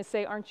Jesus is going to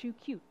say, aren't you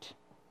cute?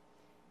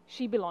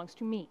 She belongs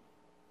to me.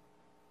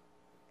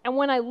 And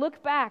when I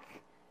look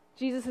back,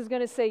 Jesus is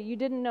going to say, you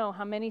didn't know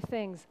how many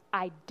things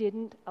I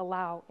didn't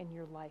allow in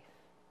your life.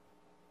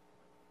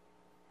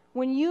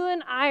 When you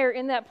and I are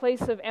in that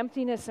place of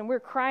emptiness and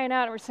we're crying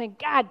out and we're saying,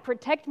 God,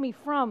 protect me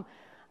from,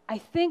 I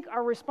think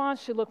our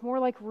response should look more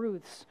like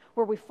Ruth's,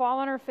 where we fall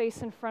on our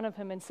face in front of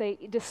him and say,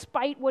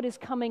 despite what is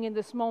coming in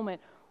this moment,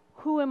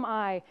 who am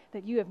I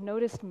that you have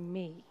noticed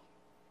me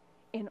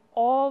in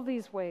all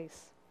these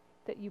ways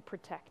that you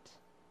protect?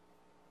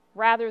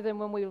 Rather than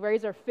when we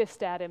raise our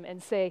fist at him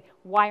and say,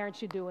 why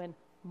aren't you doing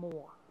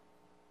more?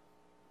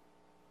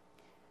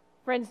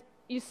 Friends,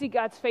 you see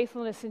God's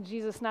faithfulness in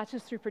Jesus not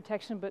just through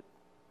protection, but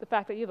the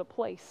fact that you have a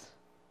place.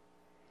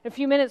 In a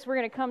few minutes, we're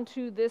going to come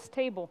to this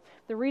table.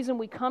 The reason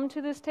we come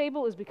to this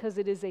table is because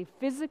it is a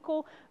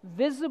physical,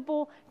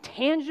 visible,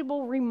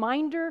 tangible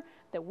reminder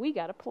that we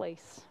got a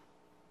place.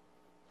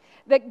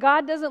 That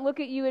God doesn't look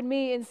at you and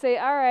me and say,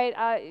 all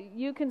right,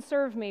 you can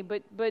serve me,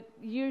 but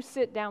you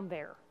sit down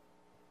there.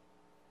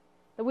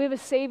 That we have a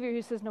Savior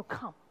who says, no,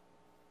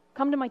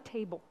 come to my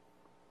table.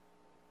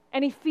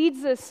 And he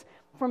feeds us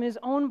from his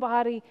own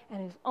body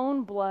and his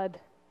own blood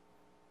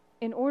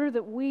in order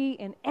that we,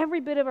 in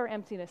every bit of our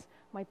emptiness,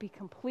 might be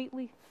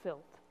completely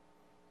filled.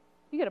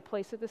 You get a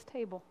place at this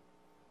table.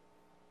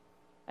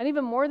 And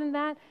even more than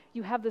that,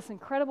 you have this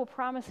incredible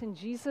promise in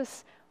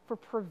Jesus for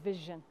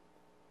provision.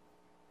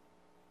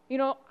 You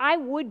know, I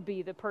would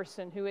be the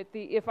person who,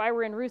 if I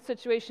were in Ruth's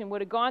situation,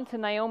 would have gone to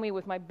Naomi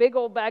with my big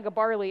old bag of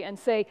barley and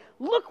say,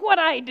 look what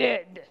I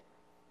did.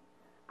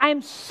 I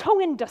am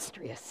so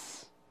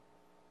industrious.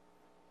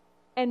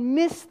 And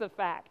miss the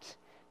fact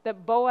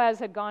that Boaz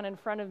had gone in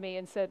front of me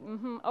and said,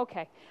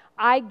 okay,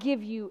 I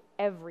give you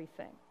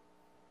everything.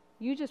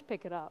 You just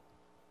pick it up.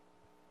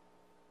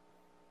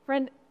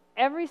 Friend,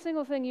 every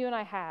single thing you and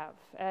I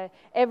have,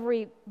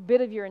 every bit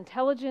of your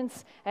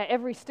intelligence,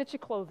 every stitch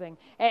of clothing,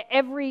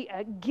 every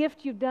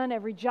gift you've done,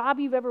 every job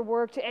you've ever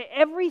worked,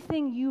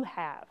 everything you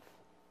have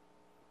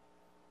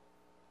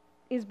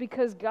is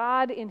because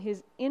God, in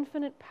his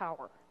infinite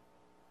power,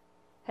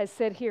 has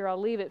said, here, I'll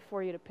leave it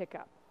for you to pick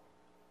up.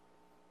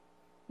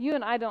 You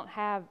and I don't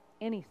have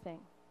anything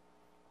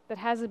that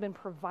hasn't been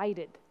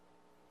provided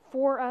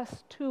for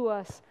us, to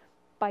us,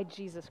 by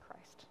Jesus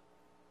Christ.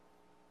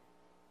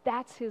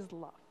 That's his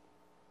love.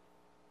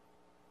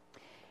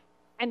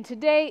 And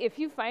today, if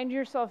you find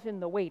yourself in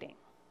the waiting,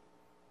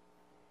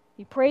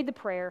 you prayed the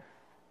prayer,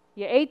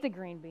 you ate the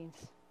green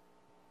beans,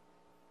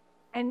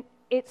 and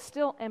it's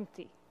still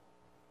empty,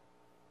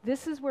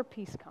 this is where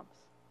peace comes.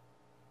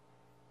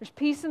 There's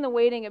peace in the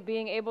waiting of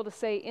being able to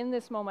say, in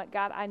this moment,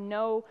 God, I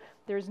know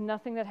there's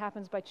nothing that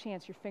happens by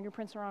chance. Your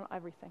fingerprints are on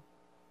everything.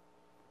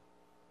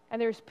 And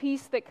there's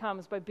peace that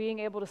comes by being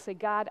able to say,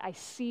 God, I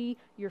see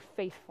your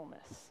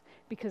faithfulness,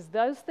 because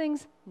those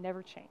things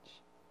never change.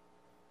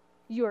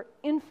 You are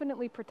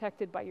infinitely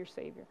protected by your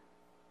Savior.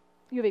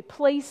 You have a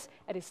place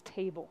at his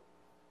table,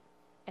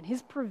 and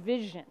his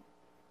provision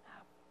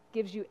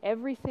gives you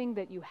everything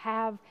that you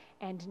have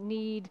and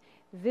need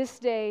this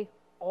day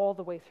all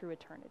the way through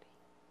eternity.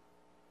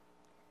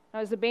 Now,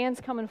 as the band's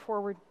coming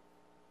forward,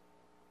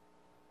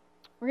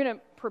 we're going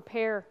to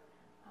prepare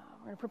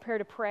We're going to prepare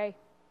to pray.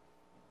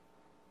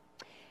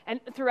 And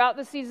throughout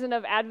the season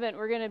of Advent,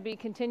 we're going to be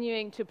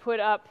continuing to put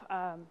up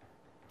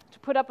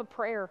a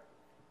prayer.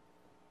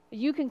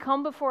 You can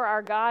come before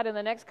our God in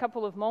the next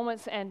couple of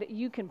moments and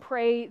you can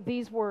pray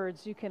these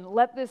words. You can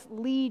let this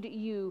lead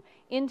you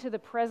into the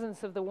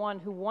presence of the one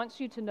who wants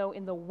you to know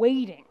in the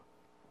waiting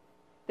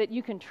that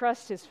you can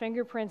trust his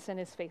fingerprints and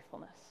his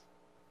faithfulness.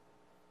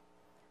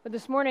 But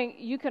this morning,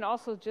 you can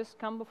also just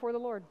come before the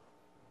Lord.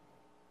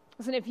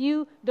 Listen, if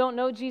you don't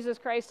know Jesus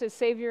Christ as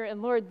Savior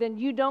and Lord, then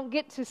you don't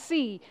get to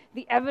see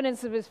the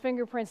evidence of his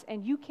fingerprints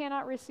and you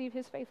cannot receive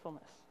his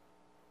faithfulness.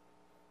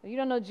 If you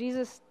don't know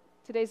Jesus,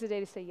 today's the day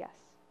to say yes.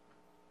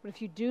 But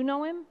if you do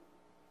know him,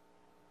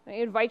 I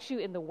invite you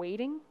in the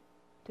waiting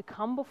to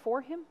come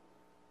before him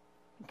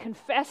and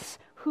confess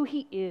who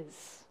he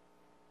is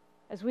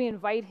as we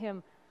invite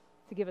him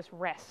to give us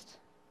rest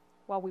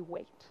while we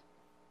wait.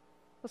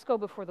 Let's go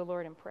before the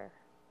Lord in prayer.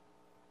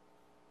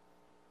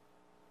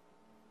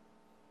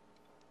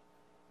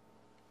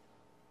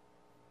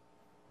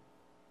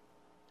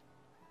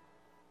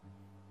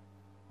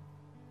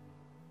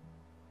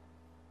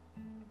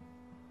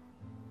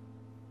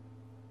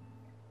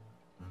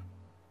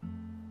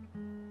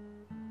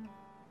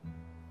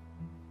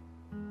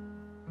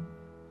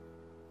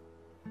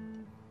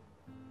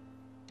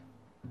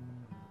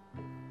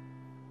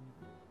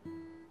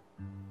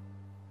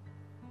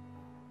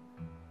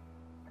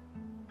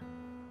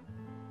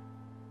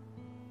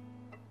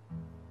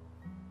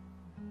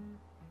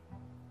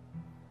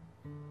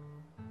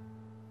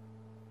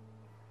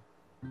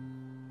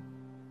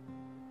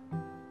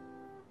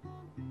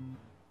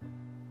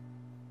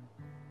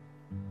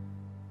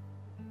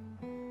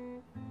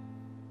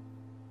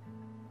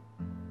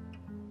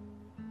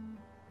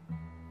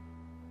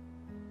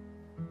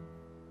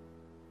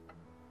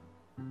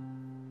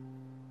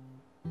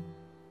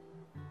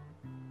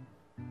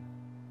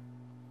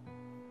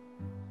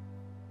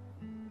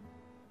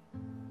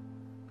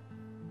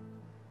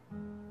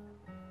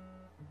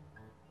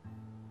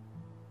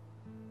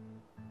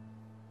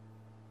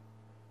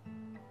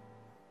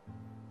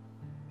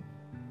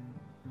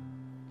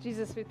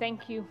 Jesus, we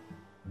thank you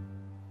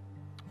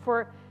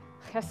for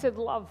chesed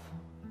love,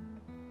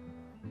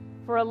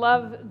 for a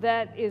love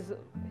that is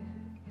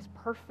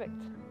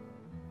perfect.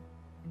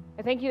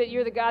 I thank you that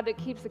you're the God that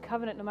keeps the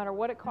covenant no matter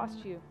what it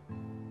costs you.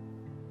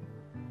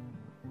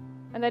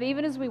 And that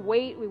even as we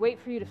wait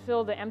for you to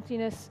fill the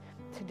emptiness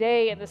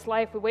today in this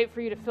life. We wait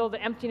for you to fill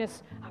the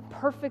emptiness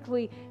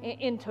perfectly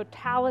in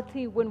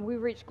totality when we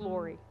reach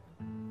glory.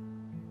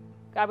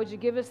 God, would you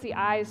give us the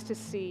eyes to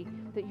see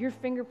that your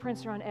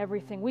fingerprints are on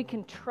everything. We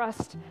can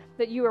trust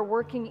that you are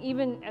working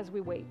even as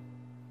we wait.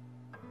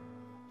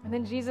 And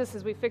then, Jesus,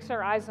 as we fix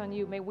our eyes on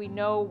you, may we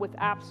know with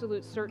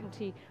absolute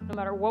certainty, no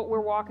matter what we're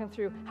walking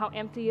through, how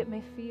empty it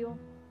may feel,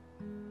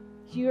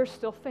 you are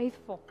still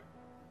faithful.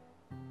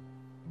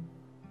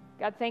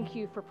 God, thank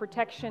you for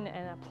protection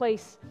and a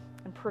place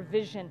and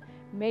provision.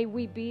 May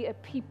we be a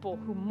people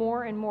who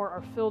more and more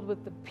are filled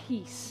with the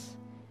peace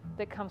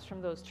that comes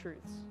from those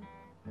truths.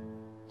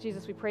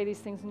 Jesus, we pray these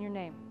things in your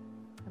name.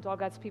 And all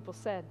God's people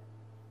said,